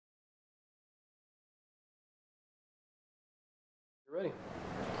Ready.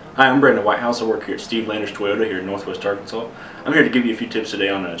 Hi, I'm Brandon Whitehouse. I work here at Steve Landers Toyota here in Northwest Arkansas. I'm here to give you a few tips today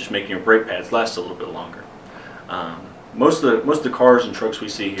on just making your brake pads last a little bit longer. Most of the cars and trucks we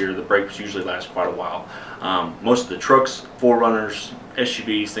see here, the brakes usually last quite a while. Most of the trucks, 4Runners,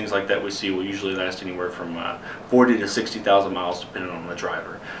 SUVs, things like that we see will usually last anywhere from 40 to 60,000 miles depending on the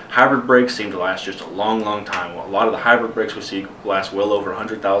driver. Hybrid brakes seem to last just a long time. A lot of the hybrid brakes we see last well over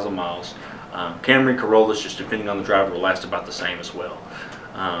 100,000 miles. Camry, Corollas, just depending on the driver, will last about the same as well.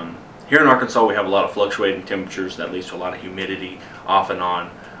 Here in Arkansas we have a lot of fluctuating temperatures that leads to a lot of humidity off and on.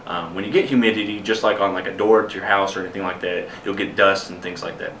 When you get humidity, just like on a door to your house or anything like that, you'll get dust and things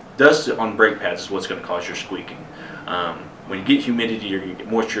like that. Dust on brake pads is what's going to cause your squeaking. When you get humidity, you're going to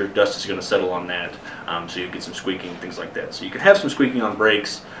get moisture, dust is going to settle on that, so you get some squeaking, things like that. So you can have some squeaking on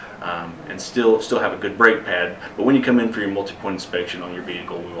brakes and still have a good brake pad, but when you come in for your multi-point inspection on your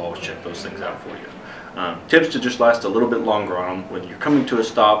vehicle, we will always check those things out for you. Tips to just last a little bit longer on them. When you're coming to a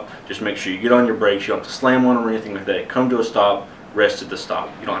stop, just make sure you get on your brakes. You don't have to slam on them or anything like that. Come to a stop, rest at the stop.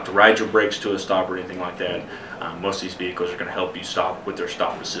 You don't have to ride your brakes to a stop or anything like that. Most of these vehicles are going to help you stop with their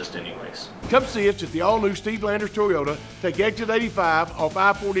stop assist anyways. Come see us at the all-new Steve Landers Toyota. Take exit 85 off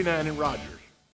I-49 in Rogers.